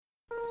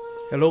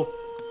Hello,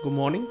 good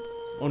morning.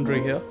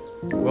 Andre here.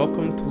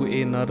 Welcome to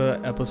another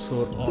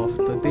episode of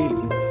The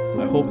Daily.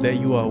 I hope that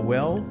you are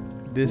well.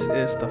 This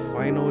is the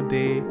final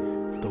day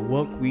of the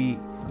work week,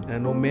 and I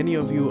know many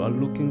of you are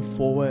looking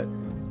forward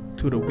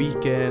to the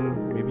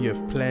weekend. Maybe you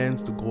have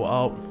plans to go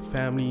out with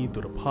family, to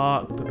the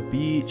park, to the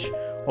beach,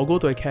 or go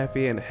to a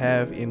cafe and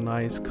have a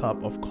nice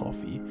cup of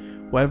coffee.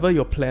 Whatever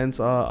your plans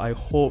are, I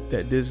hope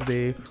that this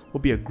day will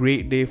be a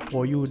great day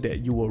for you,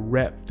 that you will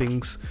wrap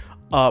things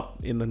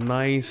up in a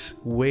nice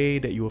way,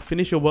 that you will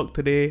finish your work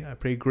today. I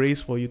pray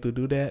grace for you to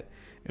do that.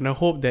 And I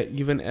hope that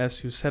even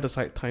as you set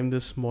aside time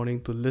this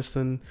morning to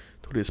listen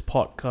to this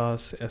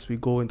podcast, as we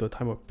go into a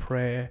time of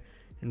prayer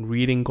and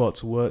reading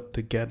God's word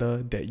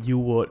together, that you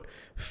would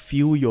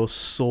feel your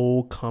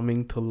soul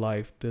coming to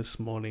life this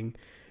morning.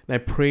 And I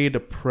pray the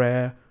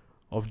prayer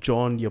of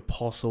John the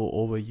Apostle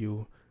over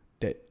you,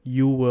 that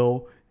you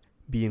will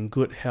be in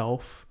good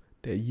health,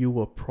 that you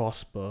will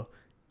prosper,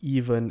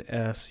 even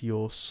as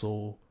your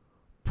soul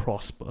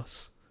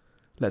prospers.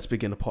 Let's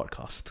begin the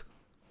podcast.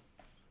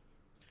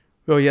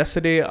 Well,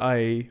 yesterday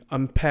I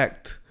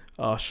unpacked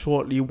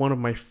shortly one of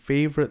my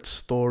favorite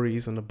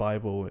stories in the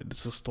Bible.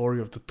 It's the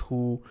story of the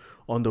two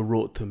on the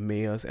road to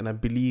Emmaus, and I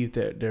believe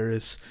that there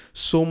is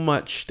so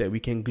much that we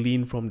can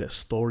glean from that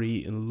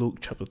story in Luke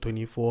chapter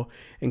 24.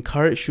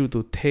 Encourage you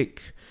to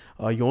take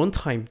your own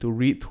time to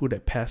read through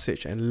that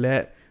passage and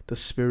let the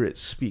Spirit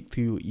speak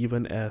to you,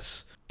 even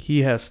as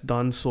He has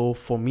done so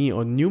for me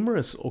on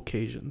numerous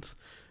occasions.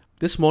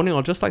 This morning,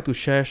 I'd just like to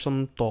share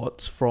some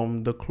thoughts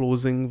from the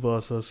closing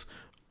verses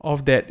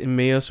of that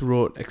Emmaus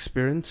Road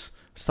experience,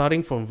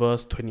 starting from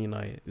verse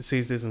 29. It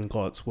says this in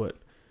God's word.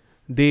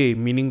 They,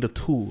 meaning the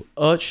two,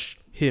 urged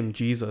him,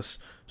 Jesus,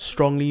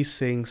 strongly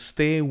saying,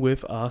 "Stay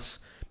with us,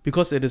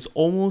 because it is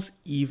almost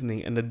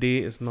evening and the day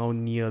is now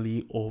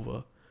nearly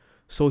over."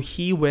 So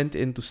he went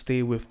in to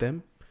stay with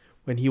them.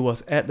 When he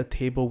was at the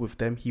table with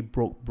them, he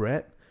broke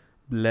bread,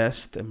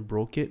 blessed and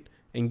broke it,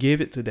 and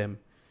gave it to them.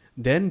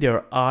 Then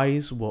their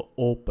eyes were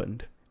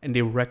opened, and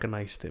they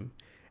recognized him,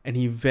 and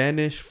he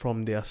vanished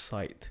from their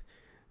sight.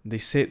 They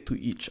said to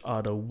each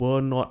other, "Were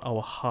not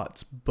our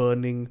hearts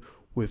burning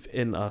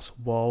within us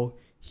while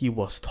he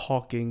was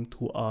talking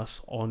to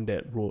us on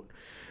that road?"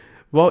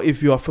 Well,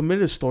 if you are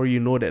familiar with the story, you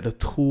know that the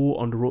two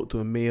on the road to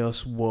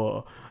Emmaus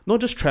were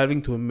not just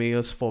traveling to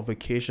Emmaus for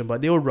vacation,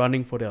 but they were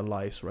running for their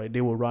lives, right?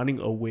 They were running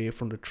away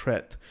from the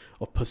threat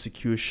of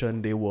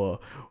persecution. They were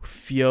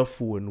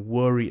fearful and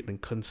worried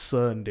and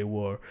concerned. They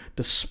were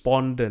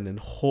despondent and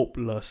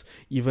hopeless,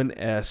 even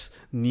as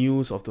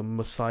news of the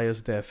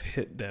Messiah's death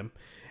hit them.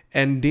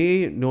 And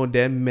they,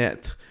 then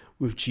met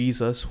with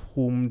Jesus,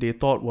 whom they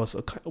thought was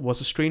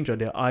a stranger.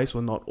 Their eyes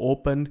were not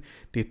opened.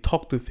 They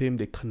talked with him.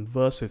 They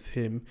conversed with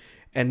him.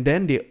 And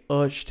then they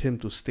urged him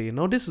to stay.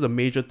 Now, this is a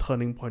major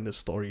turning point in the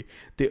story.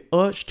 They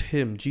urged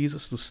him,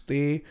 Jesus, to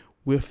stay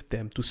with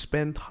them, to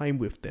spend time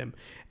with them.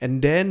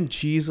 And then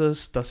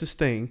Jesus does his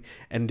thing,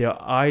 and their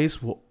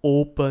eyes were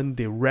open.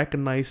 They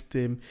recognized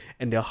him,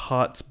 and their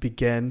hearts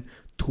began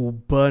to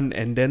burn.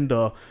 And then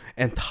the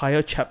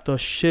entire chapter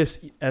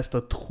shifts as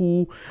the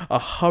two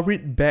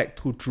hurried back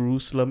to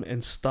Jerusalem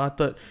and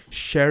started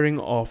sharing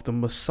of the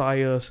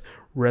Messiah's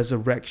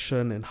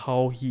resurrection and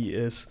how he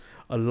is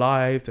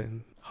alive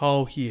and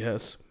how he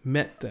has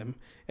met them.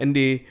 And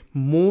they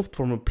moved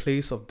from a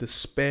place of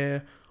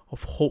despair,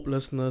 of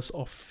hopelessness,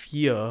 of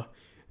fear,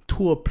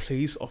 to a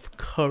place of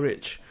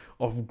courage,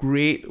 of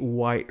great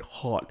white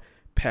hot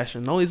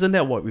passion. Now, isn't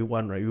that what we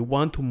want, right? We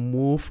want to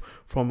move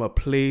from a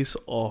place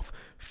of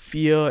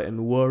fear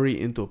and worry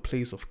into a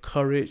place of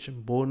courage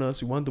and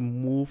boldness. We want to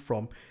move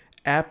from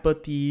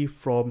apathy,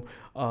 from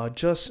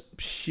just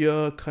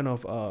sheer kind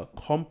of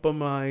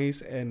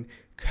compromise and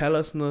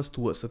carelessness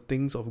towards the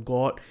things of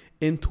God,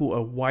 into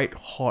a white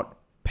hot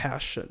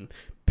passion,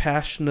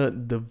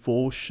 passionate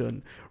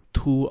devotion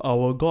to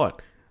our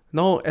God.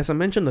 Now, as I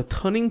mentioned, the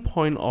turning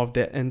point of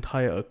that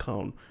entire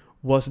account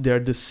was their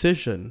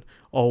decision,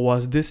 or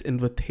was this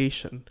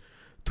invitation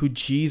to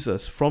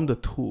Jesus from the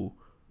two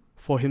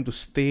for him to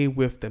stay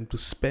with them, to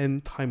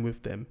spend time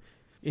with them.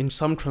 In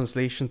some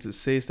translations, it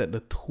says that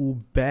the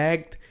two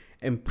begged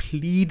and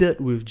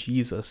pleaded with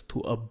Jesus to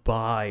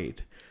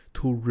abide,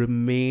 to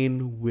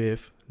remain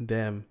with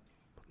them.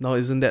 Now,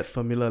 isn't that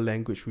familiar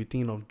language? We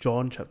think of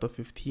John chapter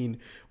 15,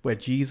 where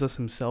Jesus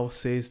himself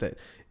says that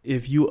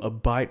if you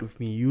abide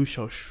with me, you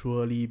shall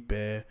surely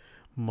bear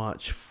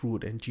much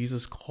fruit. And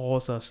Jesus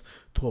calls us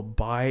to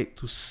abide,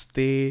 to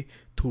stay,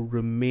 to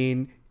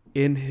remain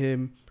in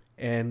him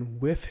and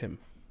with him.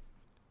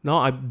 Now,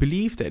 I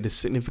believe that it's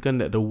significant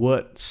that the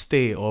word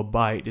stay or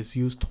abide is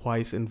used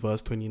twice in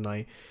verse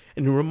 29.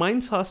 And it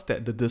reminds us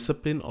that the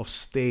discipline of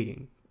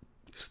staying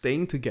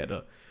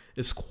together,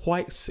 is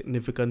quite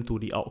significant to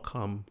the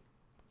outcome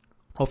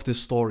of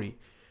this story.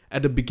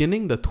 At the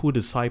beginning, the two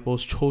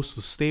disciples chose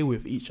to stay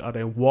with each other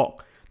and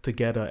walk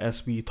together,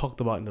 as we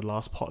talked about in the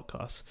last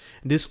podcast.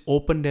 And this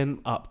opened them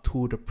up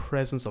to the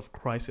presence of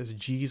Christ as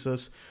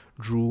Jesus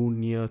drew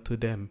near to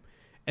them.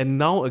 And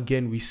now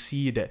again, we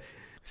see that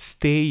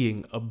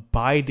staying,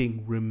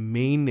 abiding,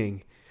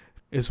 remaining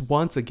is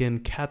once again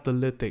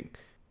catalytic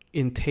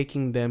in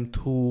taking them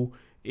to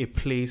a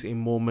place, a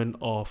moment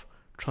of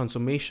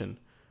transformation.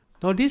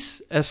 Now,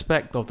 this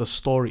aspect of the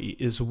story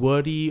is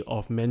worthy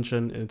of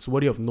mention and it's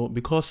worthy of note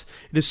because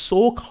it is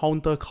so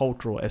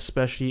countercultural,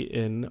 especially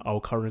in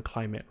our current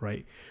climate,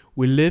 right?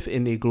 We live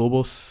in a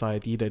global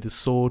society that is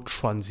so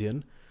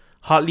transient.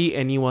 Hardly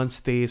anyone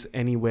stays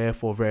anywhere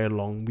for very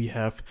long. We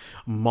have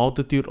a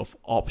multitude of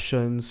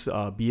options,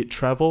 be it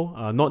travel,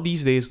 not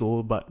these days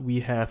though, but we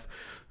have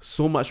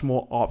so much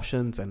more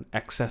options and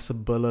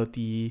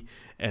accessibility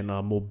and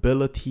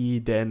mobility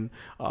than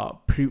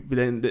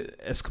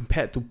as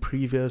compared to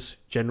previous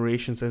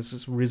generations.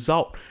 As a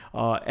result,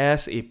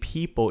 as a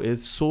people,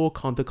 it's so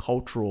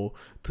countercultural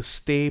to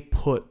stay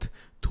put,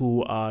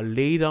 to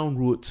lay down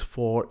roots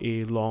for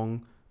a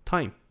long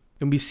time.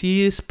 And we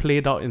see this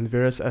played out in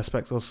various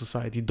aspects of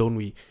society, don't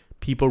we?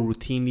 People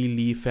routinely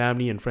leave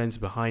family and friends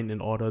behind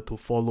in order to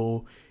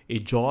follow a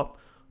job.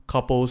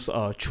 Couples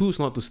choose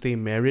not to stay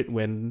married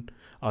when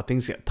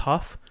things get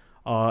tough.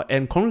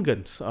 And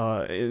congregants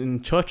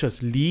in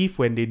churches leave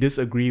when they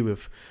disagree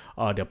with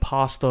their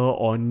pastor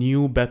or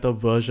new better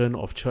version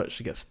of church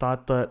to get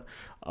started,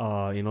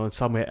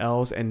 somewhere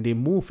else, and they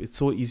move. It's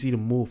so easy to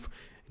move.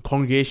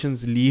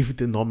 Congregations leave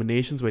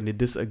denominations when they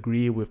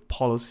disagree with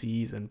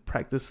policies and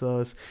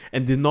practices,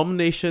 and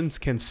denominations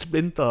can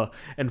splinter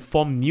and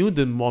form new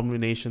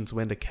denominations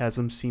when the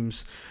chasm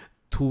seems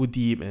too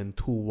deep and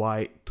too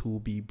wide to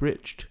be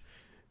bridged.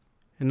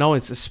 And now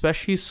it's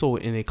especially so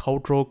in a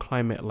cultural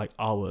climate like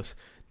ours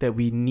that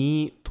we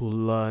need to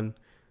learn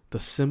the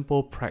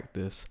simple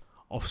practice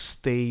of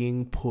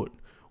staying put,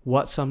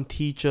 what some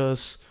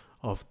teachers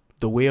of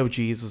the way of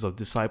Jesus, of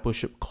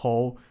discipleship,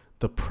 call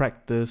the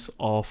practice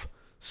of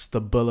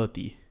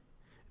stability.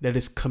 That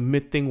is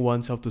committing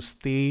oneself to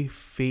stay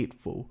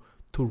faithful,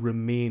 to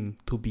remain,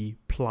 to be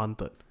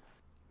planted.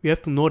 We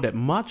have to know that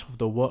much of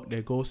the work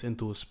that goes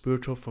into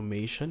spiritual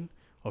formation,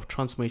 of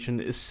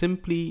transformation, is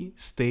simply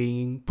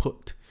staying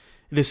put.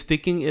 It is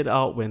sticking it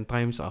out when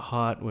times are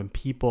hard, when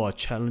people are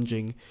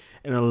challenging,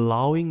 and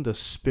allowing the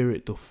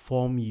Spirit to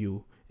form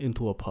you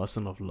into a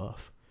person of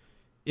love.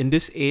 In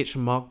this age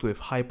marked with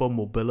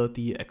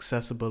hypermobility,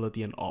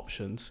 accessibility, and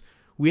options,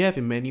 we have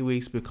in many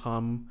ways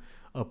become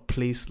a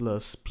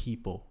placeless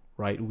people,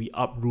 right? We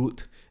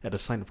uproot at the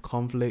sign of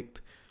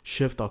conflict,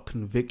 shift our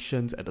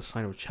convictions at the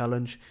sign of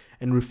challenge,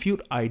 and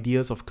refute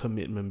ideas of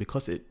commitment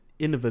because it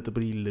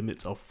inevitably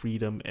limits our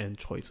freedom and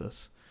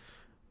choices.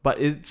 But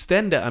it's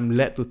then that I'm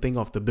led to think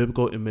of the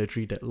biblical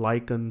imagery that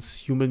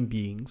likens human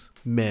beings,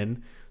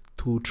 men,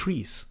 to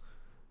trees.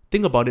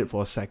 Think about it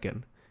for a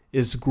second.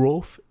 Is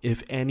growth,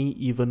 if any,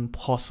 even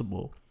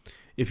possible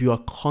if you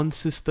are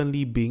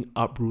consistently being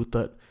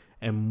uprooted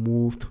and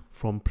moved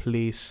from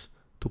place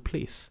to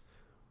place?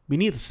 We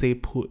need to stay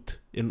put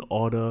in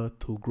order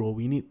to grow.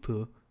 We need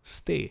to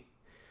stay.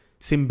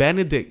 Saint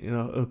Benedict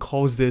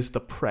calls this the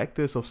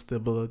practice of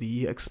stability.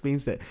 He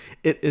explains that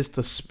it is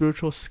the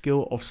spiritual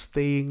skill of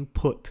staying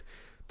put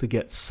to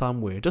get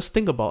somewhere. Just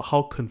think about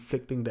how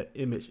conflicting that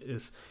image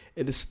is.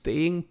 It is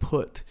staying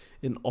put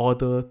in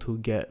order to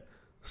get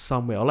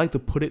somewhere. I'd like to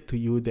put it to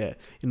you that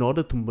in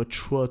order to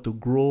mature, to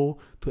grow,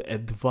 to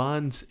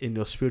advance in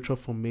your spiritual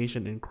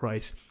formation in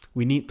Christ,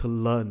 we need to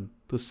learn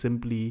to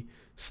simply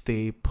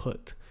stay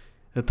put.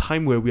 A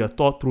time where we are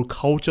taught through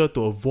culture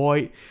to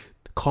avoid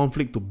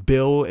conflict, to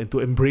build and to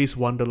embrace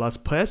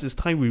wanderlust. Perhaps it's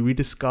time we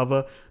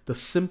rediscover the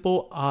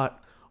simple art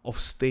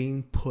of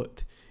staying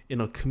put in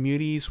our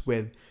communities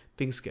when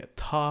things get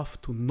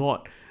tough, to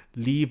not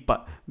leave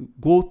but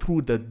go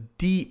through the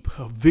deep,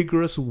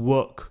 vigorous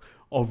work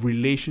of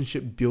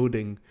relationship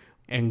building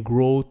and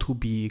grow to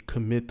be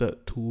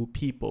committed to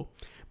people.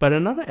 But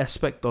another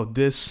aspect of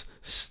this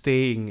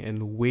staying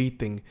and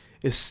waiting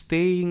is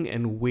staying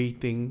and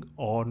waiting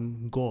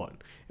on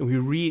God. And we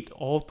read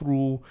all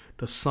through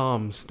the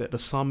Psalms that the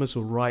psalmists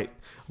will write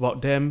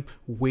about them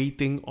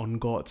waiting on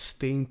God,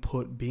 staying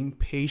put, being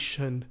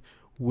patient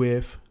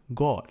with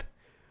God.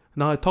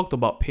 Now, I talked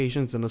about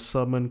patience in a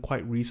sermon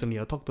quite recently.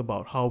 I talked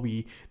about how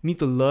we need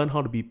to learn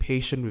how to be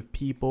patient with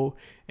people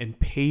and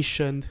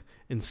patient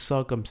in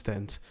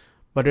circumstance.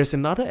 But there's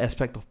another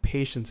aspect of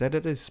patience, and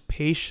it is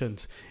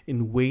patience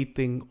in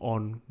waiting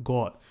on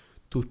God,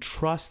 to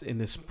trust in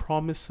His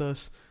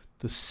promises,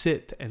 to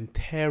sit and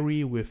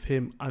tarry with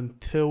Him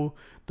until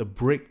the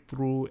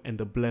breakthrough and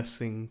the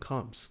blessing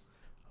comes.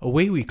 A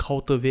way we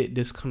cultivate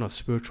this kind of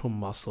spiritual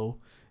muscle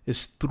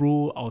is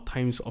through our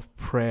times of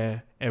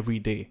prayer every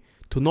day.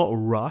 To not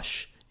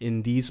rush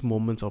in these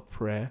moments of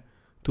prayer,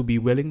 to be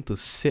willing to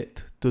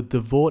sit, to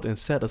devote and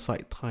set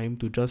aside time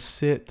to just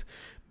sit,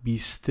 be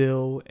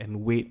still,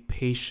 and wait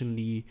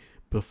patiently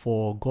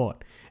before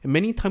God. And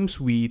many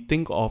times we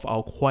think of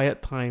our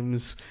quiet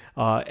times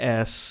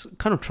as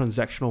kind of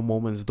transactional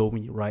moments, don't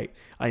we, right?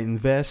 I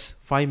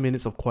invest 5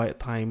 minutes of quiet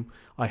time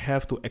I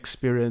have to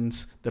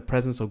experience the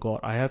presence of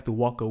God. I have to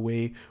walk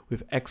away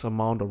with X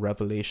amount of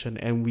revelation.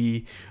 And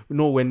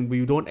when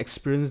we don't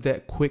experience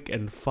that quick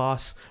and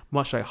fast,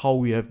 much like how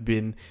we have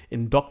been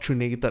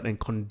indoctrinated and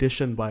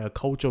conditioned by a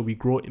culture, we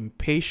grow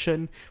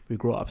impatient, we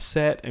grow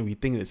upset, and we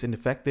think it's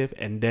ineffective,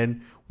 and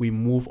then we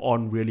move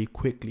on really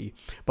quickly.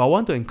 But I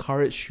want to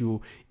encourage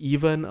you,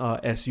 even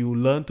as you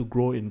learn to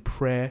grow in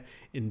prayer,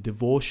 in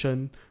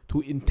devotion, to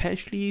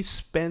intentionally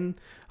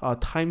spend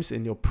times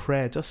in your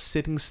prayer, just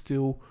sitting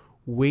still,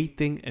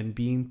 waiting and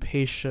being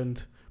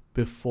patient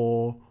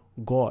before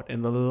God,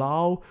 and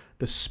allow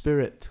the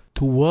Spirit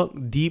to work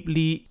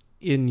deeply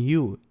in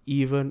you,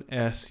 even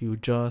as you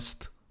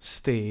just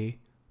stay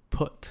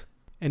put.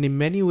 And in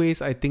many ways,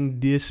 I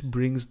think this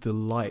brings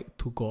delight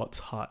to God's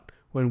heart,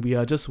 when we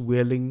are just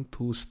willing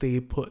to stay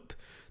put,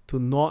 to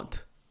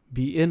not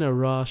be in a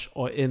rush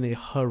or in a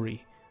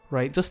hurry,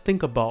 right? Just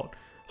think about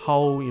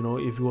how,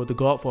 if you were to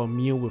go out for a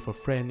meal with a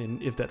friend,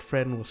 and if that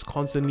friend was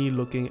constantly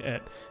looking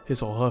at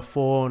his or her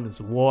phone, his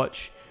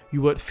watch,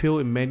 you would feel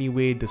in many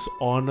ways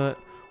dishonored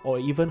or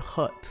even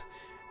hurt.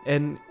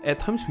 And at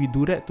times we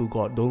do that to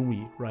God, don't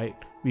we, right?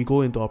 We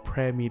go into our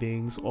prayer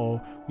meetings,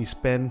 or we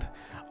spend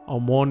our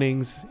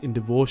mornings in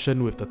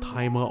devotion with the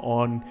timer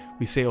on.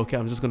 We say, okay,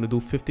 I'm just going to do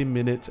 15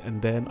 minutes and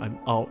then I'm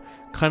out.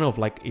 Kind of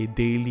like a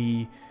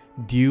daily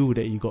due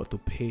that you got to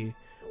pay.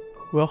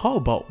 Well, how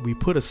about we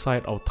put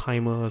aside our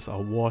timers,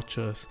 our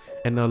watches,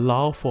 and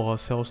allow for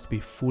ourselves to be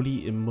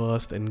fully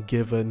immersed and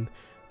given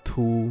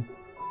to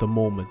the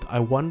moment? I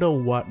wonder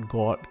what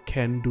God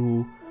can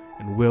do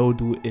and will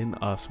do in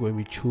us when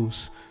we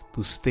choose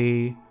to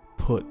stay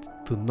put,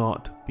 to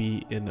not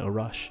be in a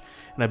rush.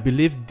 And I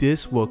believe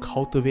this will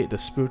cultivate the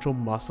spiritual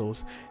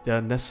muscles that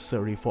are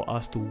necessary for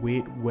us to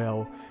wait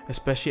well,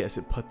 especially as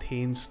it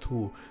pertains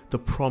to the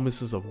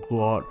promises of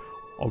God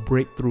or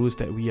breakthroughs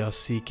that we are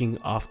seeking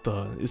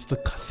after. It's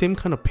the same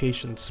kind of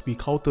patience we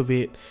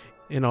cultivate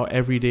in our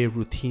everyday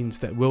routines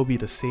that will be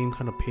the same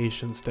kind of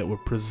patience that will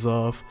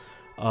preserve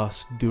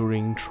us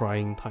during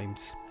trying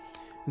times.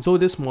 And so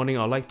this morning,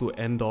 I'd like to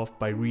end off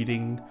by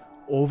reading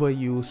over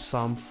you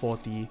Psalm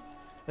 40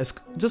 as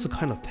just a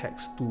kind of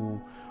text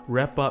to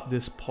wrap up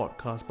this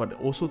podcast, but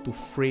also to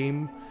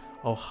frame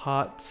our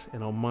hearts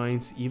and our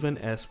minds even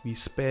as we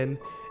spend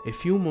a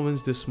few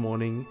moments this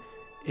morning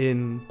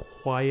in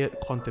quiet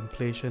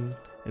contemplation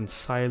and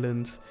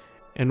silence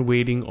and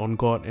waiting on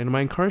God. And my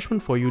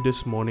encouragement for you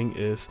this morning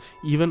is,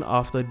 even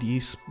after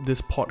this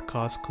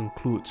podcast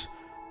concludes,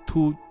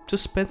 to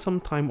just spend some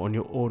time on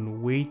your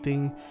own,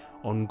 waiting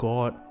on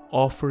God,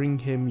 offering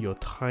Him your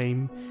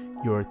time,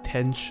 your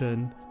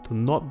attention, to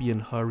not be in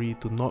hurry,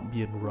 to not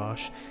be in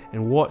rush,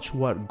 and watch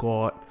what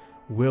God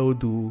will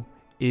do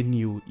in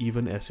you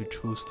even as you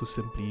choose to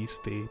simply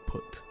stay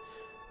put.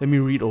 Let me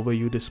read over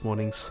you this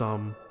morning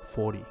Psalm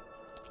 40,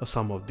 a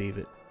Psalm of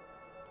David.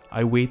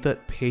 I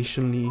waited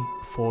patiently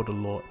for the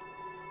Lord,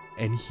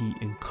 and He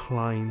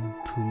inclined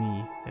to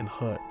me and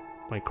heard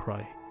my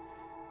cry.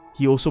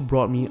 He also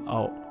brought me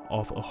out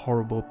of a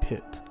horrible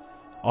pit,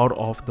 out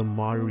of the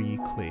miry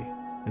clay,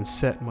 and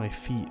set my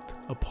feet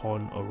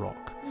upon a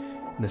rock,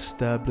 and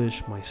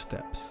established my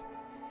steps.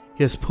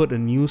 He has put a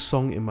new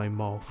song in my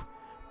mouth,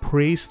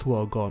 praise to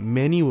our God.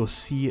 Many will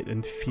see it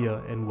and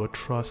fear, and will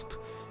trust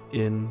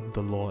in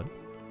the Lord.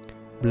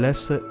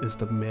 Blessed is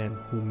the man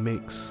who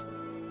makes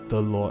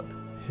the Lord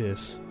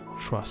his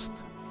trust.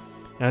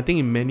 And I think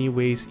in many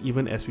ways,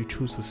 even as we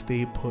choose to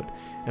stay put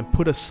and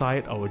put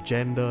aside our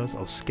agendas,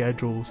 our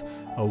schedules,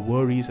 our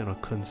worries and our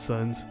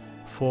concerns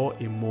for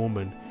a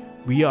moment,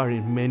 we are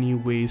in many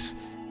ways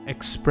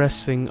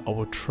expressing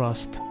our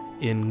trust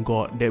in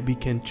God, that we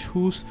can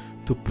choose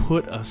to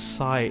put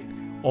aside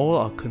all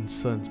our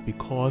concerns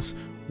because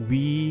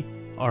we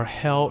are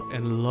held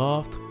and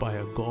loved by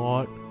a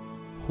God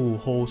who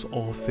holds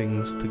all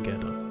things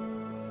together.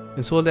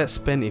 And so let's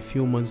spend a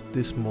few months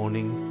this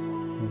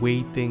morning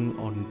waiting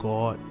on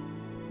God,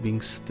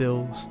 being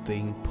still,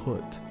 staying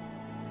put,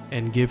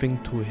 and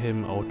giving to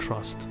Him our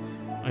trust.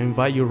 I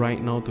invite you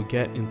right now to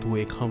get into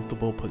a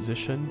comfortable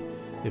position.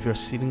 If you're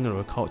sitting on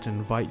a couch, I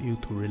invite you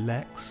to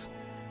relax,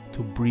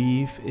 to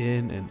breathe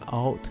in and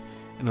out,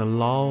 and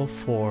allow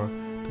for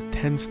the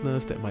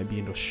tenseness that might be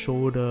in your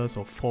shoulders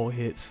or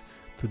foreheads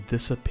to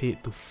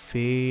dissipate, to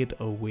fade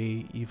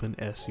away even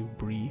as you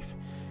breathe.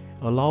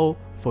 Allow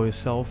for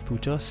yourself to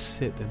just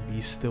sit and be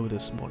still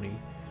this morning.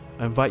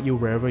 I invite you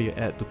wherever you're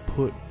at to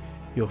put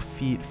your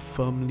feet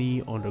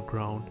firmly on the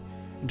ground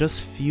and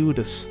just feel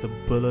the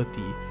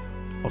stability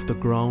of the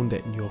ground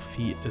that your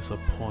feet is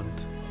upon.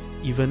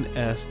 Even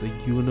as the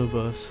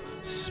universe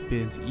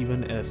spins,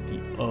 even as the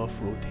earth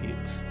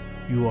rotates,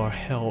 you are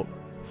held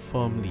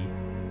firmly,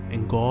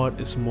 and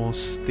God is more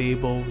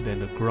stable than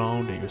the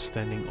ground that you're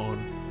standing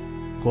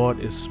on. God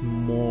is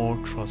more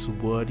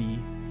trustworthy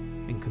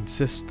and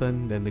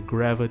consistent than the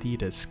gravity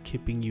that's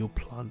keeping you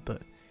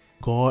planted.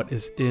 God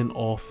is in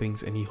all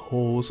things, and He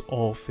holds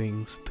all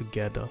things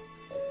together.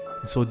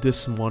 And so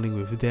this morning,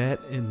 with that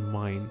in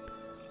mind,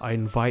 I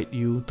invite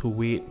you to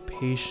wait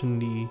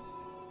patiently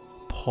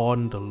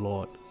upon the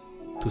Lord,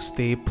 to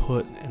stay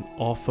put and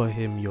offer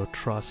Him your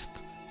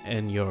trust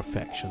and your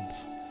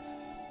affections.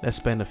 Let's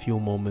spend a few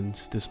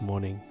moments this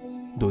morning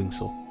doing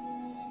so.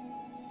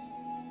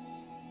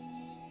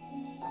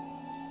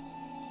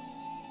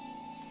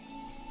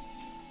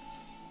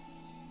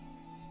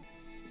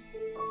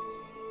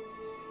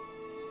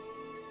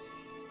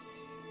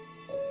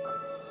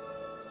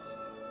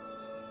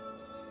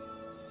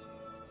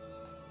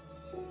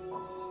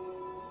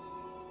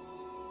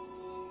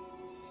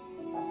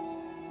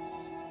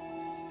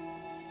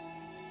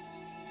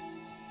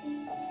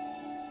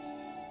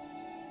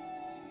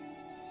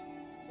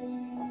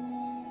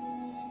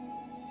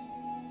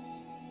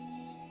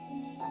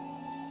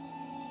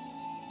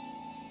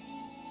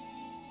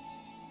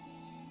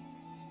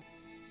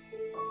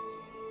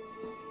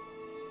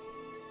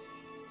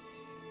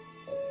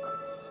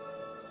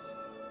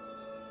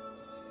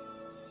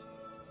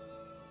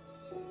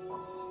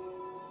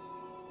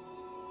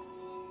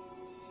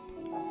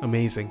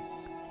 Amazing.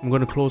 I'm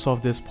going to close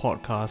off this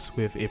podcast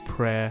with a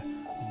prayer,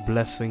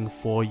 blessing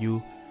for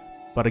you.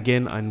 But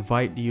again, I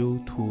invite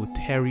you to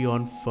tarry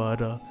on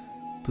further,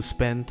 to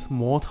spend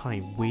more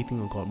time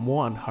waiting on God,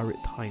 more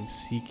unhurried time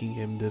seeking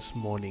Him this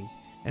morning,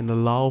 and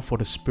allow for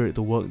the Spirit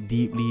to work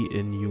deeply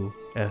in you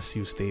as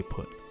you stay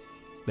put.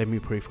 Let me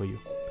pray for you.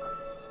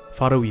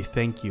 Father, we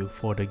thank you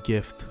for the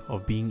gift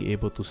of being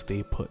able to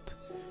stay put,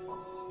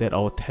 that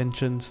our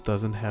attentions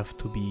doesn't have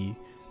to be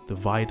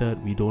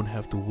divided, we don't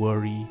have to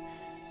worry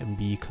and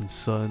be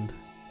concerned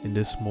in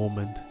this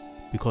moment,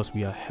 because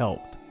we are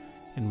helped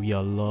and we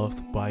are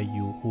loved by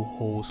you who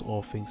holds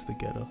all things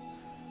together.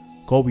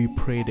 God, we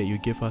pray that you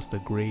give us the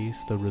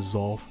grace, the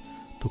resolve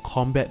to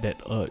combat that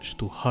urge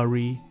to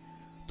hurry,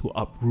 to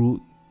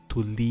uproot, to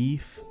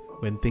leave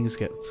when things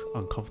get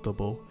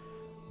uncomfortable.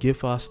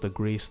 Give us the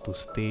grace to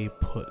stay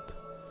put.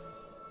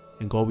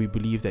 And God, we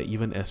believe that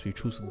even as we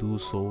choose to do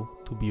so,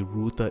 to be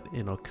rooted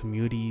in our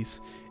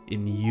communities,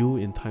 in you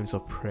in times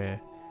of prayer,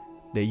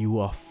 that you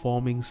are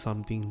forming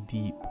something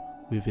deep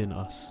within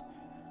us.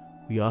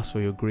 We ask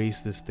for your grace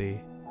this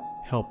day.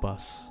 Help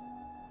us.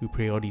 We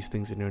pray all these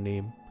things in your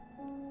name.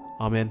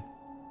 Amen.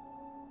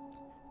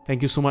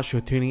 Thank you so much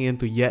for tuning in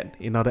to yet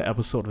another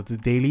episode of The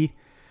Daily.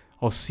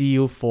 I'll see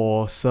you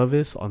for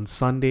service on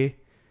Sunday.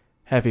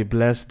 Have a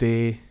blessed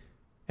day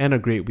and a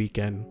great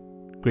weekend.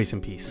 Grace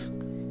and peace.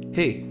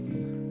 Hey,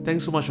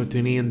 thanks so much for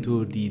tuning in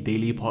to The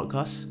Daily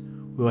Podcast.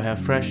 We will have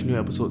fresh new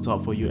episodes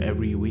out for you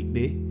every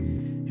weekday.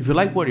 If you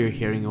like what you're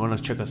hearing and want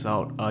to check us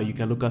out, you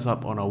can look us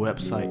up on our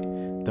website,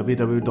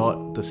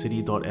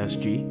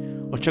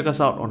 www.thecity.sg, or check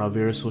us out on our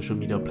various social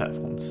media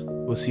platforms.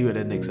 We'll see you at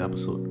the next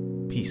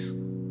episode. Peace.